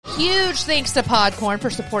Huge thanks to Podcorn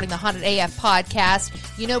for supporting the Haunted AF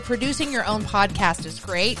podcast. You know, producing your own podcast is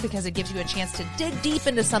great because it gives you a chance to dig deep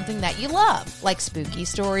into something that you love, like spooky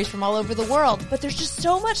stories from all over the world. But there's just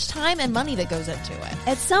so much time and money that goes into it.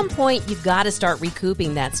 At some point, you've got to start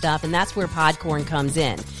recouping that stuff, and that's where Podcorn comes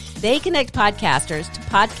in. They connect podcasters to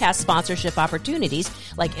podcast sponsorship opportunities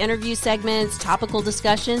like interview segments, topical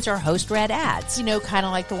discussions, or host-read ads. You know, kind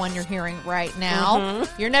of like the one you're hearing right now.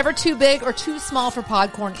 You're never too big or too small for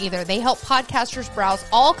Podcorn either. They help podcasters browse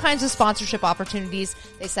all kinds of sponsorship opportunities.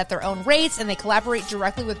 They set their own rates, and they collaborate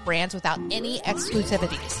directly with brands without any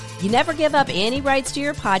exclusivities. You never give up any rights to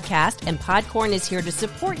your podcast, and Podcorn is here to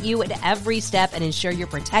support you at every step and ensure you're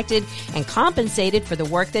protected and compensated for the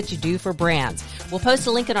work that you do for brands. We'll post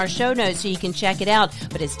a link in our show notes so you can check it out,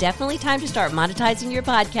 but it's definitely time to start monetizing your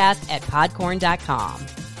podcast at podcorn.com.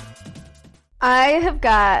 I have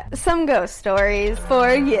got some ghost stories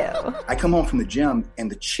for you. I come home from the gym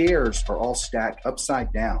and the chairs are all stacked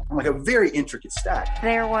upside down. I'm like a very intricate stack.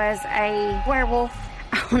 There was a werewolf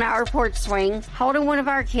on our porch swing holding one of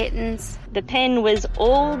our kittens. The pen was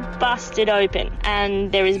all busted open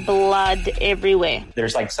and there is blood everywhere.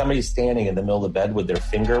 There's like somebody standing in the middle of the bed with their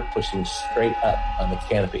finger pushing straight up on the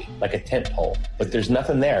canopy, like a tent pole. But there's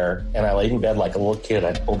nothing there, and I laid in bed like a little kid.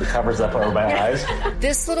 I pulled the covers up over my eyes.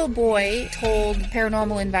 This little boy told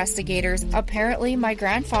paranormal investigators, apparently my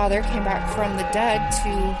grandfather came back from the dead to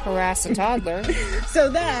harass a toddler. So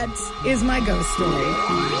that is my ghost story.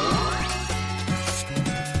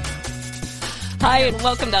 Hi, and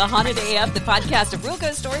welcome to Haunted AF, the podcast of real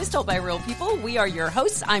ghost stories told by real people. We are your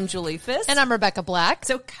hosts. I'm Julie Fisk. And I'm Rebecca Black.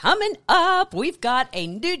 So coming up, we've got a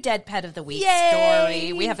new Dead Pet of the Week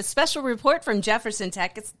story. We have a special report from Jefferson,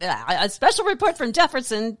 Texas. A special report from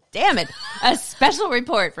Jefferson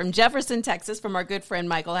Texas from our good friend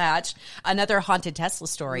Michael Hatch. Another haunted Tesla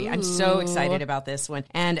story. I'm so excited about this one.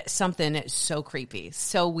 And something so creepy,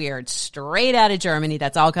 so weird, straight out of Germany.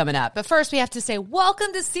 That's all coming up. But first, we have to say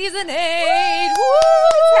welcome to Season 8. Woo!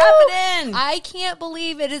 It's happening. I can't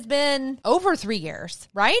believe it has been over 3 years,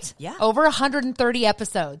 right? Yeah. Over 130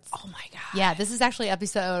 episodes. Oh my God. Yeah, this is actually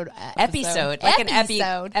episode. Like an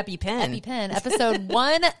EpiPen. Episode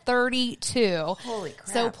 132. Holy crap.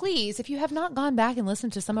 So please, if you have not gone back and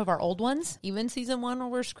listened to some of our old ones, even season 1 where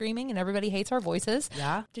we're screaming and everybody hates our voices.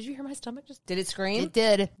 Yeah. Did you hear my stomach just? Did it scream? It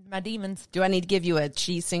did. My demons. Do I need to give you a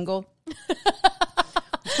cheese single?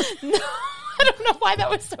 No. I don't know why that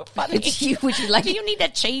was so funny. Would you like? Do you need a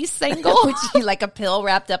cheese single? Would you like a pill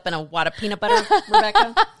wrapped up in a wad of peanut butter,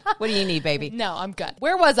 Rebecca? What do you need, baby? No, I'm good.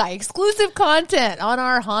 Where was I? Exclusive content on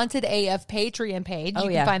our Haunted AF Patreon page.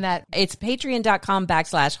 You can find that. It's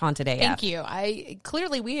patreon.com/Haunted AF. Thank you.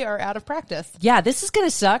 Clearly we are out of practice. Yeah, this is going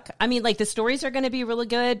to suck. I mean, like the stories are going to be really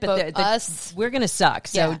good, but we're going to suck.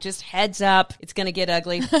 So just heads up, it's going to get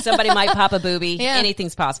ugly. Somebody might pop a boobie. Yeah.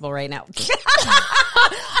 Anything's possible right now.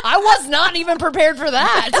 I was not even prepared for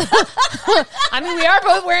that. I mean, we are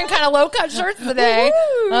both wearing kind of low-cut shirts today.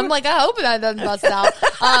 Woo! I'm like, I hope that doesn't bust out.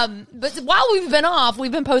 But while we've been off,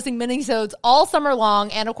 we've been posting mini-sodes all summer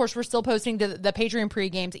long, and of course, we're still posting to the Patreon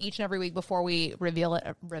pre-games each and every week before we reveal it.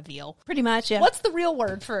 Pretty much, yeah. What's the real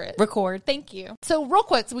word for it? Record. Thank you. So real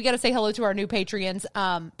quick, we got to say hello to our new patrons.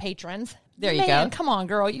 There you go. Come on,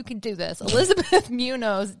 girl. You can do this. Elizabeth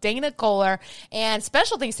Munoz, Dana Kohler, and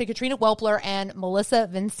special thanks to Katrina Welpler and Melissa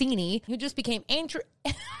Vincini, who just became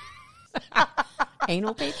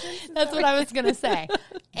anal patrons? That's what I was going to say.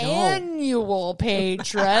 No. Annual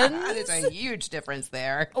patrons. There's a huge difference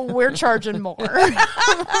there. We're charging more.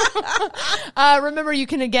 Remember, you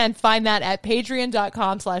can, again, find that at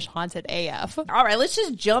patreon.com/hauntedaf. All right, let's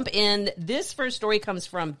just jump in. This first story comes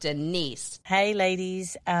from Denise. Hey,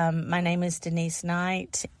 ladies. My name is Denise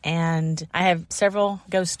Knight, and I have several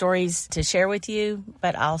ghost stories to share with you,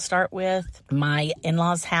 but I'll start with my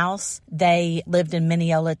in-laws' house. They lived in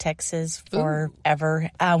Mineola, Texas forever.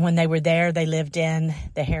 When they were there, they lived in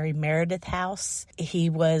the Harry Meredith house.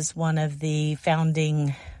 He was one of the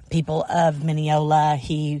founding people of Mineola.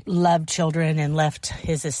 He loved children and left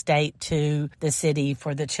his estate to the city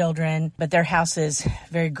for the children. But their house is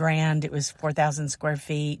very grand. It was 4,000 square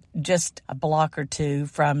feet, just a block or two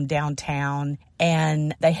from downtown.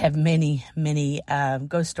 And they have many, many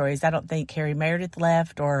ghost stories. I don't think Harry Meredith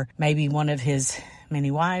left, or maybe one of his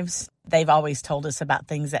many wives. They've always told us about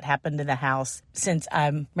things that happened in the house. Since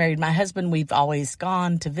I married my husband, we've always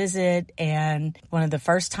gone to visit. And one of the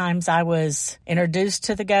first times I was introduced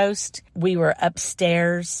to the ghost, we were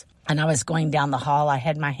upstairs and I was going down the hall. I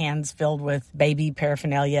had my hands filled with baby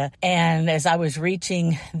paraphernalia. And as I was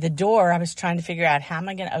reaching the door, I was trying to figure out how am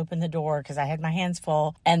I going to open the door because I had my hands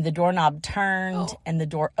full. And the doorknob turned and the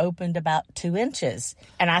door opened about 2 inches.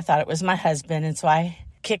 And I thought it was my husband. And so I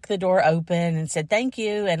kicked the door open and said, thank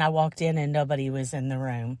you. And I walked in and nobody was in the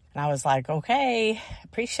room. And I was like, okay,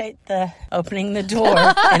 appreciate the opening the door.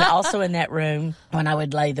 And also in that room, when I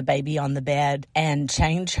would lay the baby on the bed and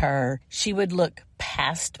change her, she would look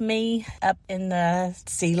past me up in the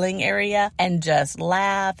ceiling area and just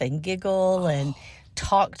laugh and giggle and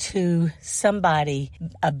talk to somebody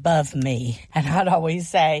above me. And I'd always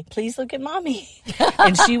say, please look at mommy.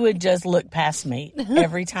 And she would just look past me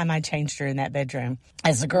every time I changed her in that bedroom.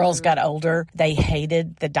 As the girls got older, they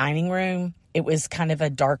hated the dining room. It was kind of a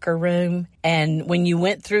darker room. And when you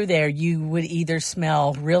went through there, you would either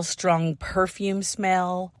smell real strong perfume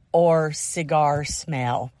smell or cigar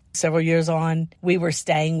smell. Several years on, we were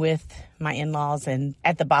staying with my in-laws, and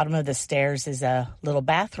at the bottom of the stairs is a little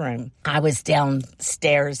bathroom. I was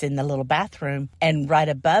downstairs in the little bathroom, and right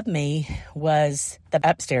above me was the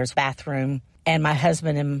upstairs bathroom, and my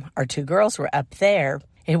husband and our 2 girls were up there.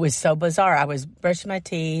 It was so bizarre. I was brushing my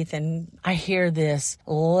teeth, and I hear this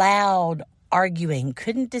loud arguing,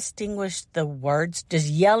 couldn't distinguish the words, just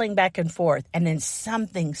yelling back and forth. And then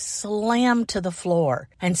something slammed to the floor.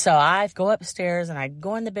 And so I go upstairs and I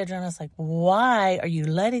go in the bedroom. I was like, why are you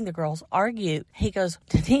letting the girls argue? He goes,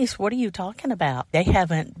 Denise, what are you talking about? They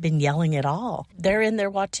haven't been yelling at all. They're in there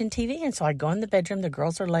watching TV. And so I go in the bedroom. The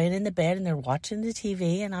girls are laying in the bed and they're watching the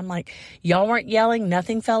TV. And I'm like, y'all weren't yelling?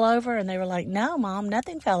 Nothing fell over? And they were like, no, Mom,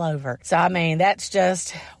 nothing fell over. So, I mean, that's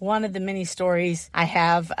just one of the many stories I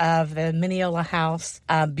have of the Mineola house.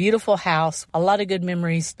 A beautiful house. A lot of good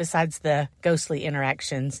memories besides the ghostly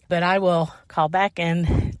interactions. But I will call back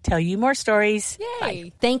and tell you more stories. Yay.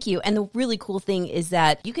 Bye. Thank you. And the really cool thing is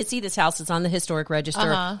that you can see this house. It's on the historic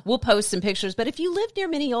register. We'll post some pictures. But if you live near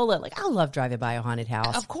Mineola, like I love driving by a haunted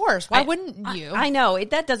house. Of course. Why wouldn't you? I know.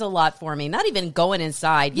 That does a lot for me. Not even going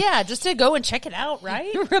inside. Yeah, just to go and check it out,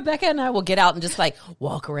 right? Rebecca and I will get out and just like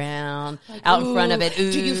walk around out in front of it.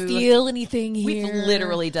 Ooh. Do you feel anything here? We've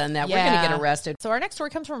literally done that. Yeah. We're going to get arrested. So our next story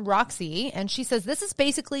comes from Roxy, and she says, this is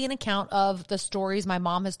basically an account of the stories my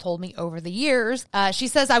mom has told me over the years. She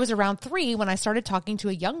says, I was around 3 when I started talking to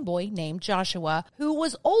a young boy named Joshua, who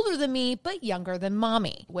was older than me, but younger than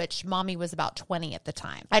mommy, which mommy was about 20 at the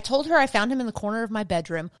time. I told her I found him in the corner of my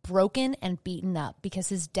bedroom, broken and beaten up because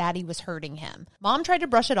his daddy was hurting him. Mom tried to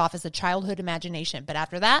brush it off as a childhood imagination, but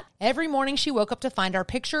after that, every morning she woke up to find our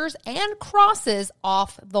pictures and crosses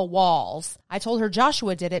off the walls. I told her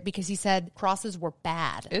Joshua did it because he said crosses were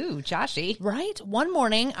bad. Ooh, Joshy. Right? One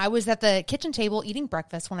morning, I was at the kitchen table eating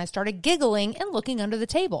breakfast when I started giggling and looking under the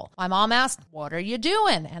table. My mom asked, what are you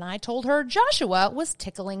doing? And I told her Joshua was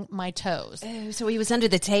tickling my toes. Ooh, so he was under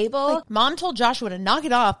the table? Mom told Joshua to knock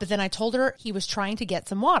it off, but then I told her he was trying to get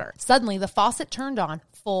some water. Suddenly, the faucet turned on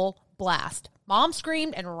full blast. Mom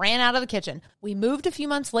screamed and ran out of the kitchen. We moved a few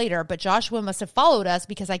months later, but Joshua must have followed us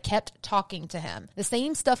because I kept talking to him. The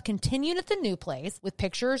same stuff continued at the new place, with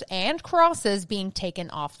pictures and crosses being taken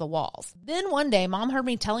off the walls. Then one day, Mom heard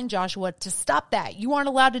me telling Joshua to stop that. You aren't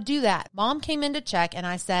allowed to do that. Mom came in to check, and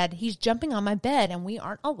I said, he's jumping on my bed, and we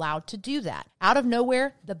aren't allowed to do that. Out of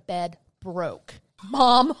nowhere, the bed broke.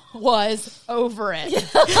 Mom was over it.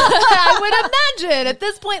 I would imagine at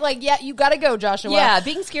this point, like, yeah, you got to go, Joshua. Yeah,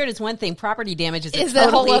 being scared is one thing. Property damage is a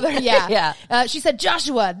totally, whole other, yeah. Yeah. She said,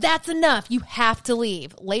 Joshua, that's enough. You have to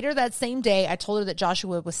leave. Later that same day, I told her that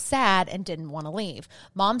Joshua was sad and didn't want to leave.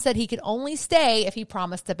 Mom said he could only stay if he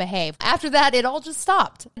promised to behave. After that, it all just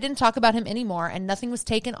stopped. I didn't talk about him anymore, and nothing was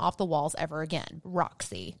taken off the walls ever again.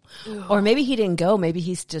 Roxy. Or maybe he didn't go. Maybe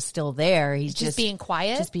he's just still there. He's just being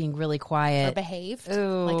quiet. Just being really quiet. Or behaved.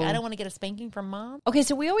 Ooh. Like, I don't want to get a spanking from Mom. Okay,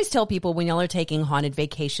 so we always tell people when y'all are taking haunted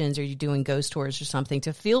vacations or you're doing ghost tours or something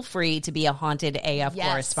to feel free to be a haunted AF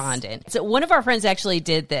correspondent. So one of our friends actually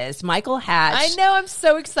did this. Michael Hatch. I know. I'm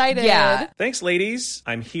so excited. Yeah. Thanks, ladies.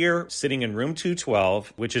 I'm here sitting in room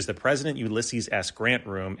 212, which is the President Ulysses S. Grant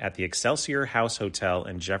room at the Excelsior House Hotel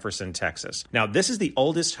in Jefferson, Texas. Now, this is the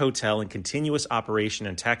oldest hotel in continuous operation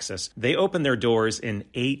in Texas. They opened their doors in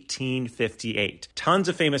 1858. Tons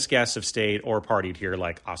of famous guests have stayed or partied here,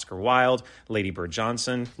 like Oscar Wilde, Lady Bird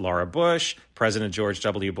Johnson, Laura Bush, President George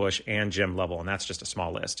W. Bush and Jim Lovell, and that's just a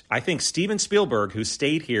small list. I think Steven Spielberg, who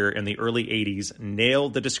stayed here in the early 80s,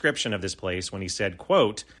 nailed the description of this place when he said,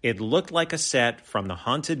 quote, "It looked like a set from the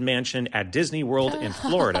Haunted Mansion at Disney World in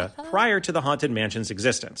Florida prior to the Haunted Mansion's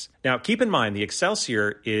existence." Now, keep in mind, the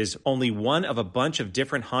Excelsior is only one of a bunch of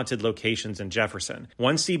different haunted locations in Jefferson.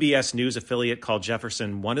 One CBS News affiliate called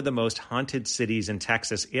Jefferson one of the most haunted cities in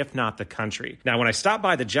Texas, if not the country. Now, when I stopped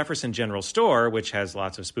by the Jefferson General Store, which has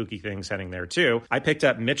lots of spooky things heading there too, I picked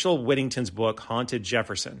up Mitchell Whittington's book, Haunted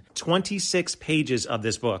Jefferson. 26 pages of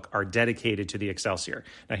this book are dedicated to the Excelsior.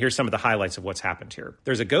 Now, here's some of the highlights of what's happened here.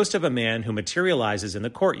 There's a ghost of a man who materializes in the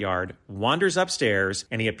courtyard, wanders upstairs,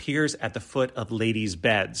 and he appears at the foot of ladies'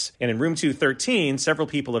 beds. And in room 213, several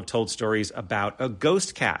people have told stories about a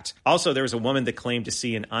ghost cat. Also, there was a woman that claimed to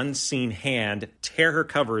see an unseen hand tear her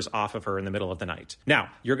covers off of her in the middle of the night. Now,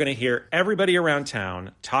 you're going to hear everybody around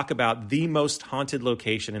town talk about the most haunted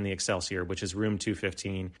location in the Excelsior, which is room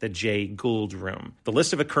 215, the Jay Gould room. The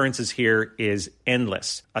list of occurrences here is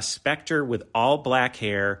endless. A specter with all black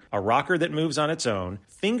hair, a rocker that moves on its own,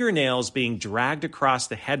 fingernails being dragged across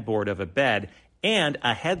the headboard of a bed, and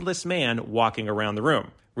a headless man walking around the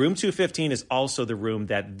room. Room 215 is also the room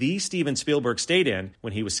that the Steven Spielberg stayed in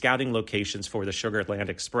when he was scouting locations for the Sugarland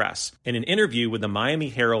Express. In an interview with the Miami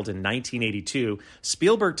Herald in 1982,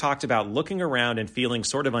 Spielberg talked about looking around and feeling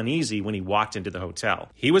sort of uneasy when he walked into the hotel.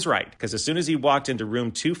 He was right, because as soon as he walked into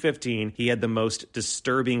room 215, he had the most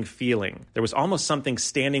disturbing feeling. There was almost something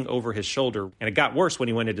standing over his shoulder, and it got worse when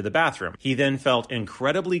he went into the bathroom. He then felt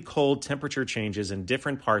incredibly cold temperature changes in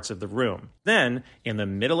different parts of the room. Then, in the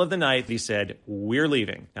middle of the night, he said, "We're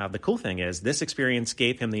leaving." Now, the cool thing is, this experience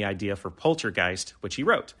gave him the idea for Poltergeist, which he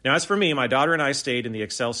wrote. Now, as for me, my daughter and I stayed in the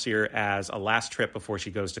Excelsior as a last trip before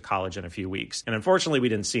she goes to college in a few weeks. And unfortunately, we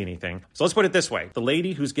didn't see anything. So let's put it this way. The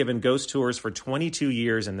lady who's given ghost tours for 22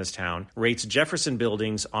 years in this town rates Jefferson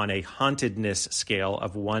buildings on a hauntedness scale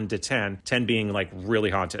of 1 to 10, 10 being like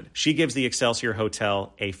really haunted. She gives the Excelsior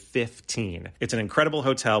Hotel a 15. It's an incredible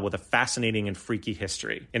hotel with a fascinating and freaky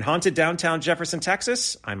history. In haunted downtown Jefferson,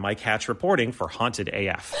 Texas, I'm Mike Hatch reporting for Haunted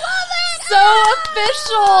AF. So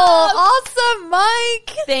official. Awesome,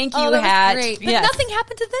 Mike. Thank you, that Hatch. was great. But Yes. nothing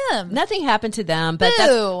happened to them. Nothing happened to them. But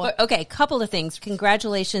Boo. okay, couple of things.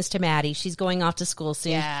 Congratulations to Maddie. She's going off to school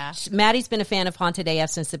soon. Yeah. Maddie's been a fan of Haunted AF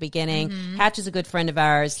since the beginning. Mm-hmm. Hatch is a good friend of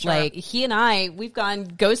ours. Sure. Like, he and I, we've gone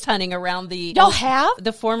ghost hunting around the... Y'all have?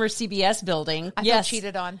 The former CBS building. I feel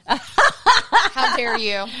cheated on. How dare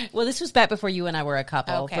you? Well, this was back before you and I were a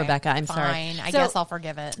couple, Okay, Rebecca. I'm sorry. fine. I guess I'll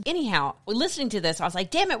forgive it. Anyhow, listening to this, I was like,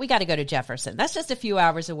 damn it, we got to go to Jefferson. That's just a few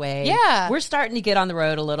hours away. Yeah. We're starting to get on the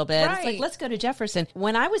road a little bit. It's Right. like, let's go to Jefferson.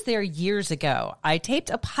 When I was there years ago, I taped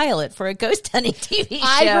a pilot for a ghost hunting TV show.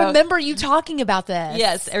 I remember you talking about this.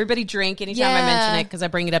 Yes, everybody drink anytime I Yeah. mention it because I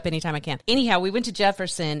bring it up anytime I can. Anyhow, we went to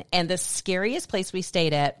Jefferson, and the scariest place we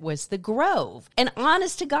stayed at was the Grove. And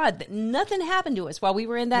honest to God, nothing happened to us while we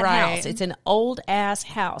were in that Right. house. It's an old-ass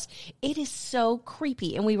house. It is so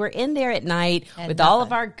creepy. And we were in there at night And with all nothing.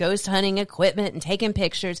 of our ghost hunting equipment and taking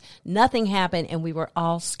pictures. Nothing happened, and we were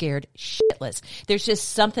all scared shitless. There's just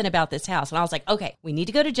something about this house. And I was like, okay, we need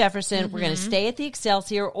to go to Jefferson. We're going to stay at the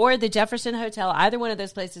Excelsior or the Jefferson Hotel. Either one of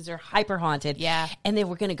those places are hyper haunted. Yeah. And then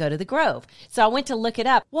we're going to go to the Grove. So I went to look it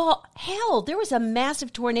up. Well, hell, there was a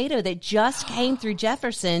massive tornado that just came through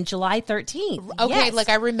Jefferson July 13th. Okay, Yes. like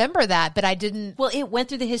I remember that, but I didn't. Well, it went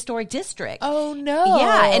through the historic district. Oh, no.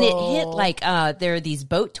 Yeah, and it hit like there are these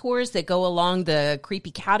boat tours that go along the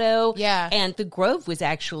Creepy Caddo. Yeah. And the Grove was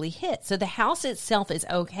actually hit. So the house itself is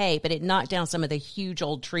okay, but it knocked down some of the huge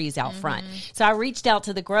old trees out front. So I reached out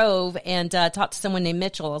to the Grove and talked to someone named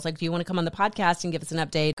Mitchell. I was like, do you want to come on the podcast and give us an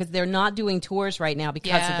update? Because they're not doing tours right now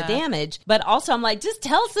because of the damage. But also I'm like, just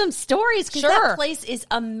tell some stories because that place is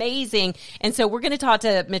amazing. And so we're going to talk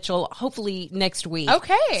to Mitchell hopefully next week.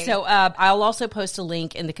 Okay. So I'll also post a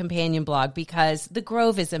link in the companion blog because the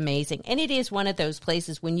Grove is amazing. And it is one of those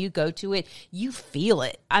places when you go to it, you feel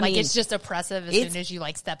it. I mean, it's just oppressive as soon as you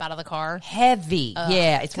like step out of the car. Heavy.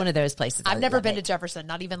 Yeah, it's one of those places. I've I never love been it. to Jefferson,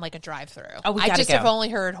 not even like a drive-through. Oh, we I gotta just go. have only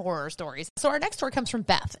heard horror stories. So our next story comes from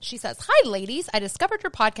Beth. She says, "Hi, ladies. I discovered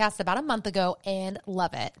your podcast about a month ago and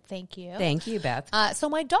love it. Thank you. Thank you, Beth. So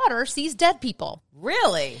my daughter sees dead people.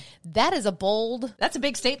 Really? That is a bold... That's a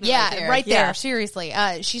big statement. Yeah, right there. there. Seriously.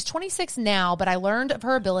 She's 26 now, but I learned of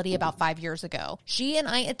her ability about 5 years ago. She and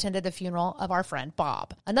I attended a funeral of our friend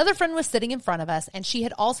Bob. Another friend was sitting in front of us, and she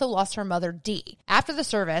had also lost her mother, Dee. After the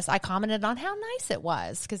service, I commented on how nice it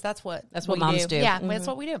was, because that's what we moms do. Yeah, that's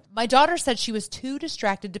what we do. My daughter said she was too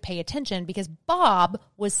distracted to pay attention because Bob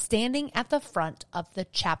was standing at the front of the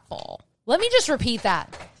chapel. Let me just repeat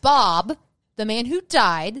that. Bob, the man who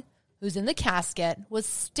died, who's in the casket, was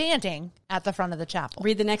standing at the front of the chapel.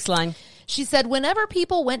 Read the next line. She said whenever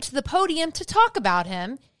people went to the podium to talk about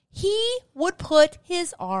him, he would put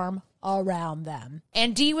his arm around them.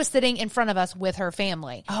 And Dee was sitting in front of us with her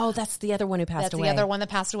family. Oh, that's the other one who passed away. That's the other one that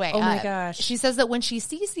passed away. Oh my gosh. She says that when she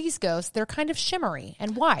sees these ghosts, they're kind of shimmery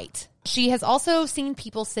and white. She has also seen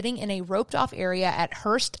people sitting in a roped off area at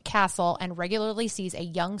Hearst Castle and regularly sees a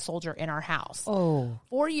young soldier in our house. Oh.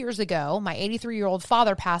 4 years ago, my 83-year-old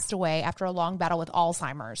father passed away after a long battle with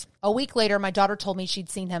Alzheimer's. A week later, my daughter told me she'd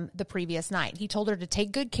seen him the previous night. He told her to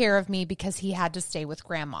take good care of me because he had to stay with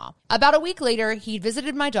grandma. About a week later, he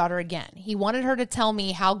visited my daughter again. He wanted her to tell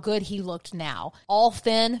me how good he looked now, all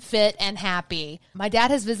thin, fit, and happy. My dad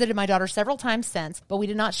has visited my daughter several times since, but we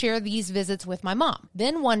did not share these visits with my mom.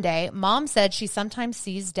 Then one day, Mom said she sometimes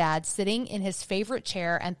sees Dad sitting in his favorite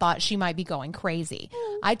chair and thought she might be going crazy.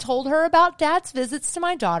 I told her about Dad's visits to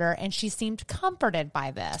my daughter, and she seemed comforted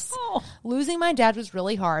by this. Losing my dad was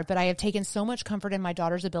really hard, but I have taken so much comfort in my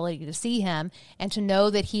daughter's ability to see him and to know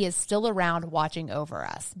that he is still around watching over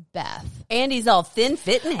us. Beth. And he's all thin,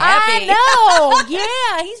 fit, and happy. I know.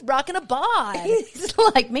 Yeah, he's rocking a bod. He's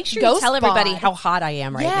like, make sure you tell everybody how hot I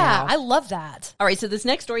am right now. Yeah, I love that. All right, so this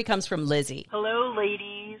next story comes from Lizzie. Hello,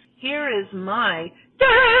 ladies. Here is my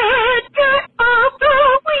Dead of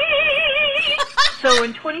the Week. So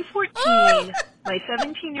in 2014, my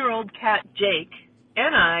 17-year-old cat Jake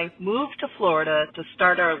and I moved to Florida to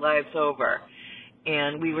start our lives over.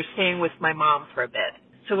 And we were staying with my mom for a bit.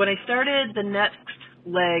 So when I started the next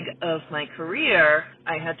leg of my career,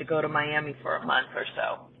 I had to go to Miami for a month or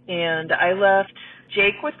so. And I left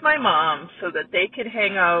Jake with my mom so that they could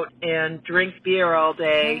hang out and drink beer all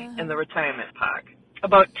day in the retirement park.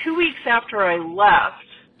 About 2 weeks after I left,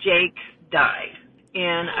 Jake died.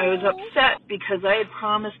 And I was upset because I had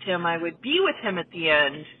promised him I would be with him at the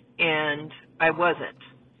end, and I wasn't.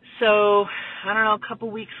 So, I don't know, a couple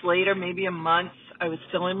weeks later, maybe a month, I was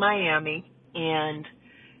still in Miami, and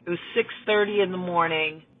it was 6:30 in the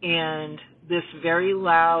morning, and this very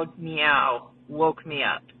loud meow woke me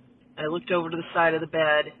up. I looked over to the side of the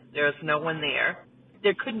bed. There was no one there.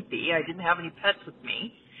 There couldn't be. I didn't have any pets with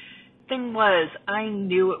me. Thing was, I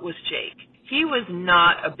knew it was Jake. He was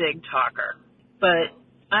not a big talker, but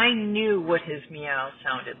I knew what his meow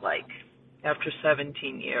sounded like after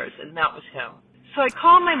 17 years, and that was him. So I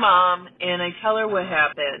call my mom, and I tell her what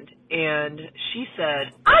happened, and she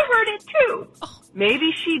said, I heard it too.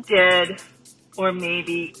 Maybe she did, or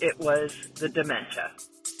maybe it was the dementia.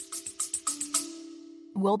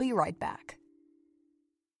 We'll be right back.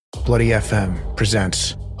 Bloody FM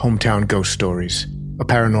presents Hometown Ghost Stories, a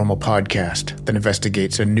paranormal podcast that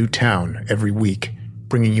investigates a new town every week,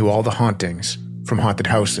 bringing you all the hauntings, from haunted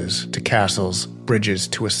houses to castles, bridges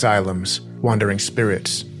to asylums, wandering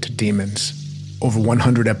spirits to demons. Over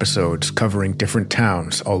 100 episodes covering different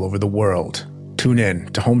towns all over the world. Tune in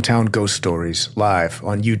to Hometown Ghost Stories live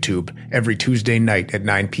on YouTube every Tuesday night at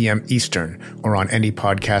 9 p.m. Eastern or on any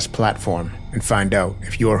podcast platform and find out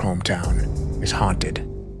if your hometown is haunted.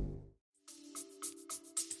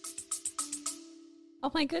 Oh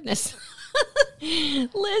my goodness.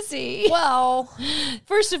 Lizzie. Well,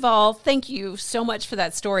 first of all, thank you so much for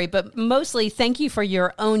that story, but mostly thank you for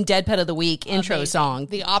your own Dead Pet of the Week intro song.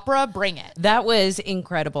 The opera, Bring It. That was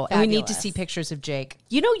incredible. Fabulous. And we need to see pictures of Jake.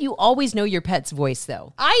 You know, you always know your pet's voice,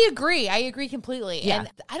 though. I agree completely. Yeah. And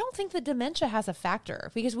I don't think the dementia has a factor,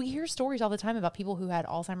 because we hear stories all the time about people who had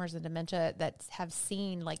Alzheimer's and dementia that have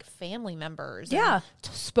seen like family members. Yeah.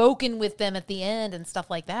 And spoken with them at the end and stuff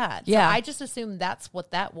like that. Yeah. So I just assumed that's what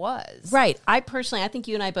that was. Right. I think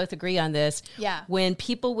you and I both agree on this. Yeah. When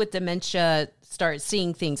people with dementia start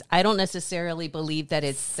seeing things, I don't necessarily believe that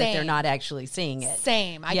it's that they're not actually seeing it.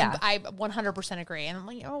 Same. I 100% agree. And I'm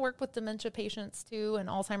like, I work with dementia patients too and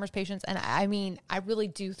Alzheimer's patients. And I mean, I really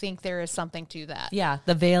do think there is something to that. Yeah.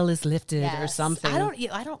 The veil is lifted or something.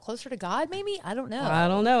 I don't closer to God, maybe? I don't know. I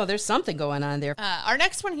don't know. There's something going on there. Our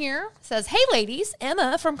next one here says, hey ladies,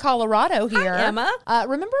 Emma from Colorado here. Hi, Emma.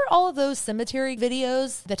 Remember all of those cemetery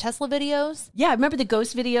videos, the Tesla videos? Yeah. Remember the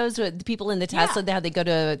ghost videos with the people in the Tesla, how they go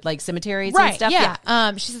to like cemeteries and stuff?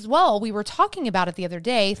 Yeah. She says, well, we were talking about it the other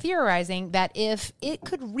day, theorizing that if it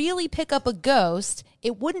could really pick up a ghost,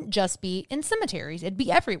 it wouldn't just be in cemeteries. It'd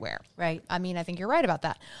be everywhere. Right. I mean, I think you're right about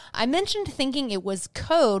that. I mentioned thinking it was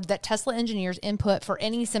code that Tesla engineers input for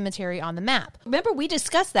any cemetery on the map. Remember, we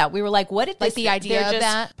discussed that. We were like, what if like the idea they're of just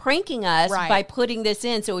that? Pranking us by putting this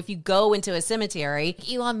in. So if you go into a cemetery.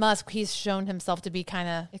 Elon Musk, he's shown himself to be kind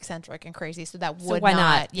of eccentric and crazy. crazy. So that would why not.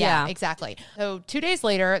 not? Yeah, Yeah. exactly. So 2 days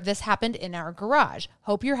later, this happened in our garage.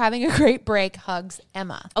 Hope you're having a great break. Hugs,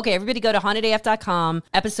 Emma. Okay, everybody go to hauntedaf.com,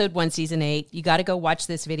 episode 1, season 8. You got to go watch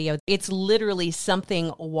this video. It's literally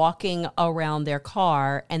something walking around their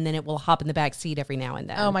car, and then it will hop in the back seat every now and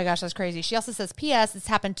then. Oh my gosh, that's crazy. She also says, P.S. It's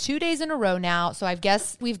happened 2 days in a row now, so I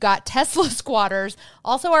guess we've got Tesla squatters.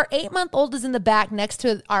 Also, our 8-month-old is in the back next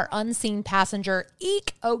to our unseen passenger.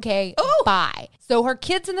 Eek. Okay, bye. So her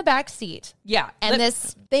kid's in the back seat. Yeah. And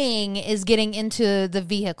this thing is getting into the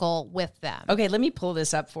vehicle with them. Okay, let me pull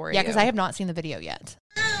this up for you. Yeah, because I have not seen the video yet.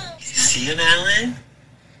 See him, Alan?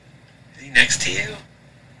 Is he next to you?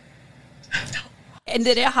 And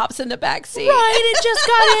then it hops in the back seat. Right, it just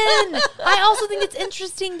got in. I also think it's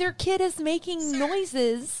interesting their kid is making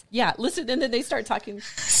noises. Yeah, listen, and then they start talking.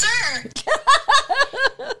 Sir! But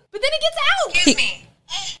then it gets out. Excuse me.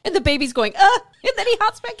 And the baby's going, and then he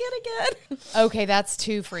hops back in again. Okay, that's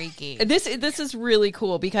too freaky. This is really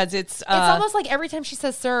cool because it's almost like every time she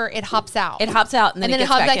says "sir," it hops out. It hops out and then it gets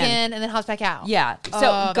hops back in, and then hops back out. Yeah.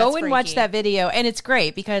 So go and watch freaky. that video, and it's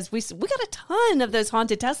great because we got a ton of those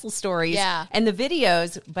haunted Tesla stories. Yeah. And the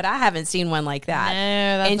videos, but I haven't seen one like that.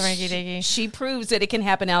 No, that's and freaky-deaky. she proves that it can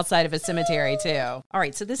happen outside of a cemetery too. All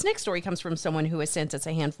right. So this next story comes from someone who has sent us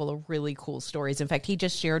a handful of really cool stories. In fact, he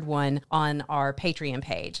just shared one on our Patreon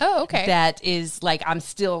page. Oh, okay. That is like, I'm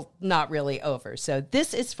still not really over. So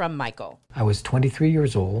this is from Michael. I was 23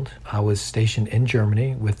 years old. I was stationed in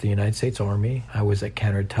Germany with the United States Army. I was a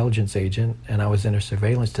counterintelligence agent, and I was in a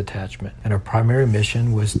surveillance detachment. And our primary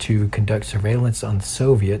mission was to conduct surveillance on the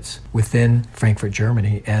Soviets within Frankfurt,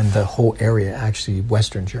 Germany, and the whole area, actually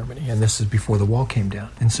Western Germany. And this is before the wall came down.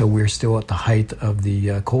 And so we're still at the height of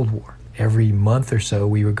the Cold War. Every month or so,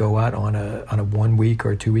 we would go out on a 1 week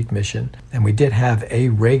or 2 week mission. And we did have a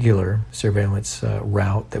regular surveillance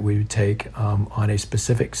route that we would take on a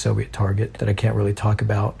specific Soviet target that I can't really talk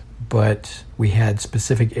about. But we had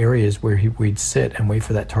specific areas where we'd sit and wait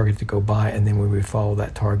for that target to go by, and then we would follow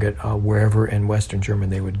that target wherever in Western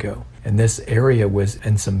Germany they would go. And this area was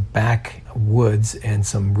in some back woods and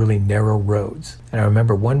some really narrow roads. And I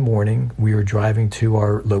remember one morning we were driving to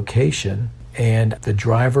our location, and the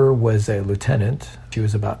driver was a lieutenant. She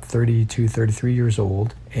was about 32, 33 years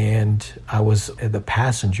old. And I was the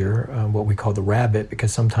passenger, what we call the rabbit,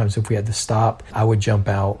 because sometimes if we had to stop, I would jump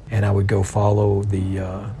out and I would go follow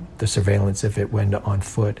the surveillance if it went on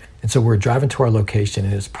foot. And so we're driving to our location,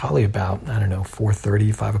 and it was probably about,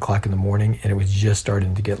 4:30, 5 o'clock in the morning, and it was just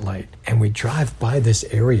starting to get light. And we drive by this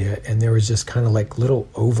area, and there was just kind of like little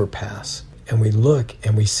overpass. And we look,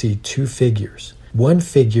 and we see two figures. One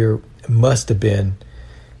figure must have been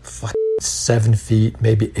 7 feet,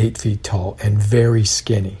 maybe 8 feet tall, and very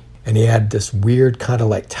skinny. And he had this weird kind of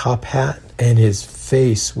like top hat, and his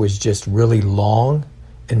face was just really long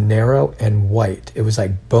and narrow and white. It was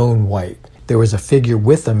like bone white. There was a figure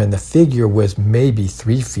with him, and the figure was maybe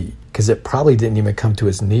 3 feet, because it probably didn't even come to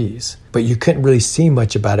his knees. But you couldn't really see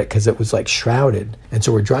much about it because it was like shrouded. And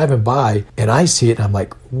so we're driving by, and I see it, and I'm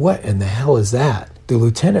like, what in the hell is that? The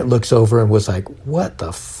lieutenant looks over and was like, what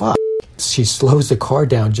the fuck? She slows the car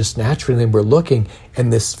down just naturally, and we're looking,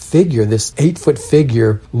 and this figure, this 8-foot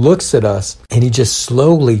figure, looks at us, and he just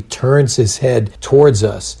slowly turns his head towards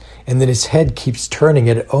us. And then his head keeps turning,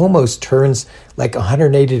 and it almost turns like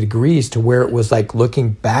 180 degrees to where it was like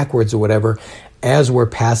looking backwards or whatever as we're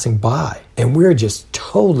passing by. And we're just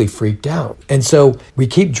totally freaked out. And so we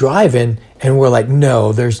keep driving, and we're like,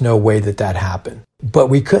 no, there's no way that happened.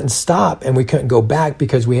 But we couldn't stop, and we couldn't go back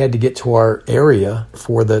because we had to get to our area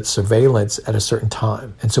for the surveillance at a certain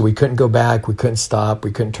time. And so we couldn't go back, we couldn't stop,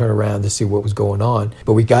 we couldn't turn around to see what was going on.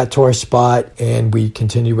 But we got to our spot, and we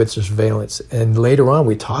continued with the surveillance. And later on,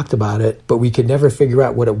 we talked about it, but we could never figure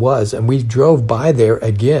out what it was. And we drove by there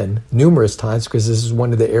again numerous times, because this is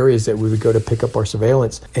one of the areas that we would go to pick up our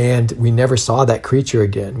surveillance. And we never saw that creature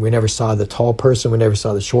again. We never saw the tall person, we never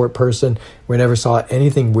saw the short person, we never saw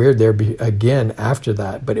anything weird there again after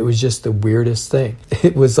that. But it was just the weirdest thing.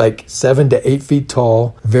 It was like 7 to 8 feet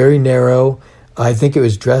tall, very narrow. I think it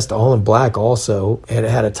was dressed all in black also, and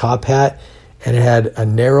it had a top hat, and it had a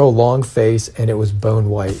narrow, long face, and it was bone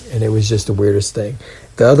white, and it was just the weirdest thing.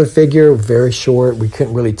 The other figure, very short, we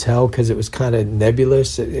couldn't really tell because it was kind of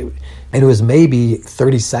nebulous, and it was maybe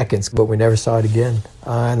 30 seconds, but we never saw it again.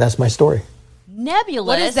 And that's my story. Nebulous.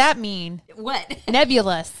 What does that mean? What?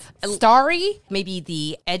 Nebulous. Starry? Maybe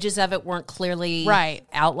the edges of it weren't clearly right.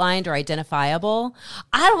 outlined or identifiable.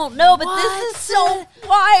 I don't know, but this is so wild.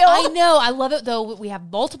 I know. I love it, though. We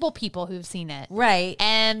have multiple people who've seen it. Right.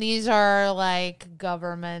 And these are like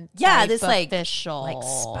government this officials. like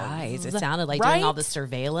spies. It sounded like right? doing all the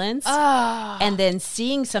surveillance and then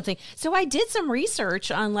seeing something. So I did some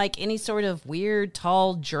research on like any sort of weird,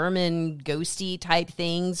 tall, German, ghosty type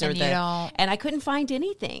things. And I couldn't find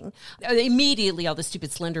anything. Immediately, all the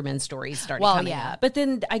stupid Slenderman stories started coming up. But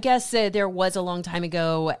then I guess there was a long time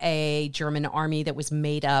ago a German army that was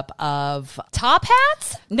made up of top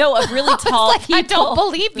hats? No, of really tall people. I don't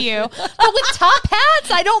believe you. But with top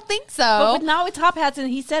hats, I don't think so. But not with top hats. And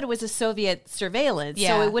he said it was a Soviet surveillance.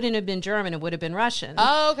 Yeah. So it wouldn't have been German. It would have been Russian.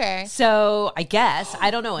 Oh, okay. So I guess,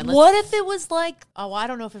 I don't know. What if it was like, I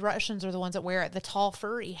don't know if the Russians are the ones that wear it, the tall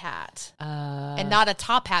furry hat. And not a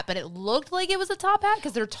top hat, but it looked like it was a top hat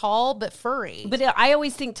because they're tall but furry. But I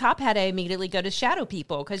always think top hat, I immediately go to shadow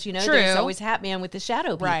people because, there's always Hat Man with the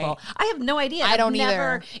shadow people. Right. I have no idea. I don't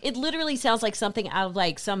either. It literally sounds like something out of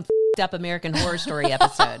like some up American Horror Story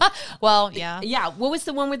episode. Well, yeah. Yeah. What was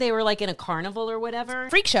the one where they were like in a carnival or whatever?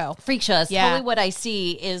 Freak Show. Freak Show. Yeah. Totally what I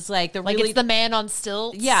see is like the really... it's the man on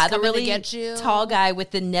stilts. Yeah. The really tall guy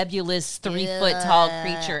with the nebulous 3-foot tall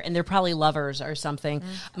creature. And they're probably lovers or something.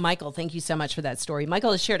 Michael, thank you so much for that story.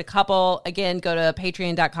 Michael has shared a couple. Again, go to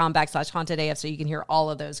patreon.com/hauntedaf so you can hear all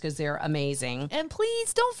of those because they're amazing. And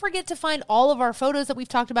please don't forget to find all of our photos that we've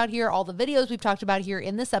talked about here, all the videos we've talked about here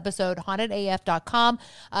in this episode, hauntedaf.com.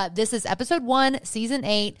 This is episode 1, season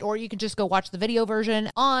 8, or you can just go watch the video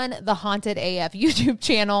version on the Haunted AF YouTube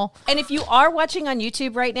channel. And if you are watching on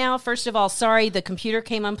YouTube right now, first of all, sorry, the computer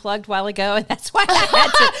came unplugged a while ago, and that's why I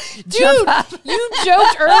had to jump up. You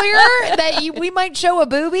joked earlier that we might show a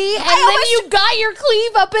boobie, and then you got your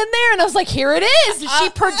cleave up in there, and I was like, here it is. She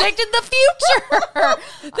predicted the future.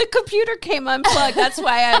 The computer came unplugged. That's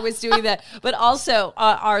why I was doing that. But also,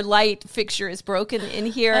 our light fixture is broken in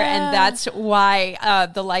here, and that's why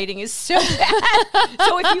the lighting is so bad.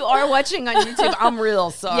 So if you are watching on YouTube, I'm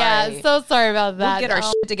real sorry. Yeah, so sorry about that. We'll get our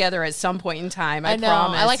shit together at some point in time. I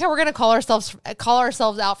promise. I like how we're going to call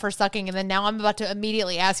ourselves out for sucking, and then now I'm about to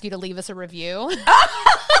immediately ask you to leave us a review.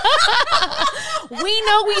 We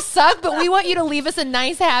know we suck, but we want you to leave us a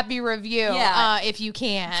nice, happy review if you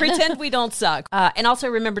can. Pretend we don't suck. And also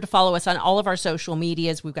remember to follow us on all of our social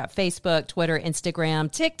medias. We've got Facebook, Twitter,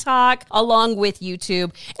 Instagram, TikTok, along with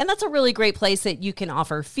YouTube. And that's a really great place that you can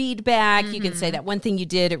offer feedback. You can say that one thing you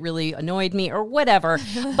did, it really annoyed me or whatever.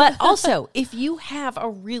 But also, if you have a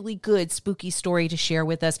really good spooky story to share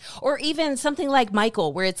with us, or even something like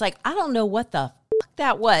Michael, where it's like, I don't know what the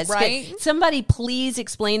that was. Right. Could somebody please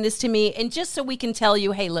explain this to me? And just so we can tell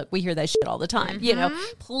you, hey, look, we hear that shit all the time. You know,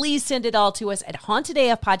 please send it all to us at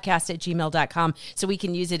hauntedafpodcast@gmail.com so we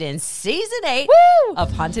can use it in season 8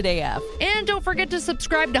 of Haunted AF. And don't forget to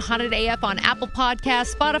subscribe to Haunted AF on Apple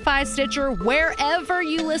Podcasts, Spotify, Stitcher, wherever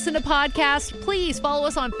you listen to podcasts. Please follow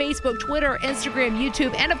us on Facebook, Twitter, Instagram,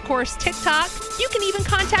 YouTube, and of course, TikTok. You can even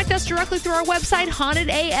contact us directly through our website,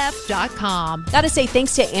 hauntedaf.com. Gotta say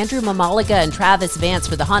thanks to Andrew Mamaliga and Travis Vance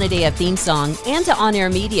for the Haunted AF theme song, and to On Air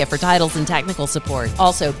Media for titles and technical support.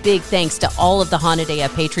 Also, big thanks to all of the Haunted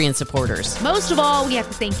AF Patreon supporters. Most of all, we have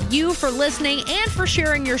to thank you for listening and for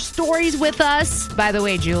sharing your stories with us. By the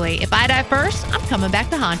way, Julie, if I die first, I'm coming back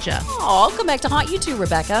to haunt you. Oh, I'll come back to haunt you too,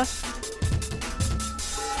 Rebecca.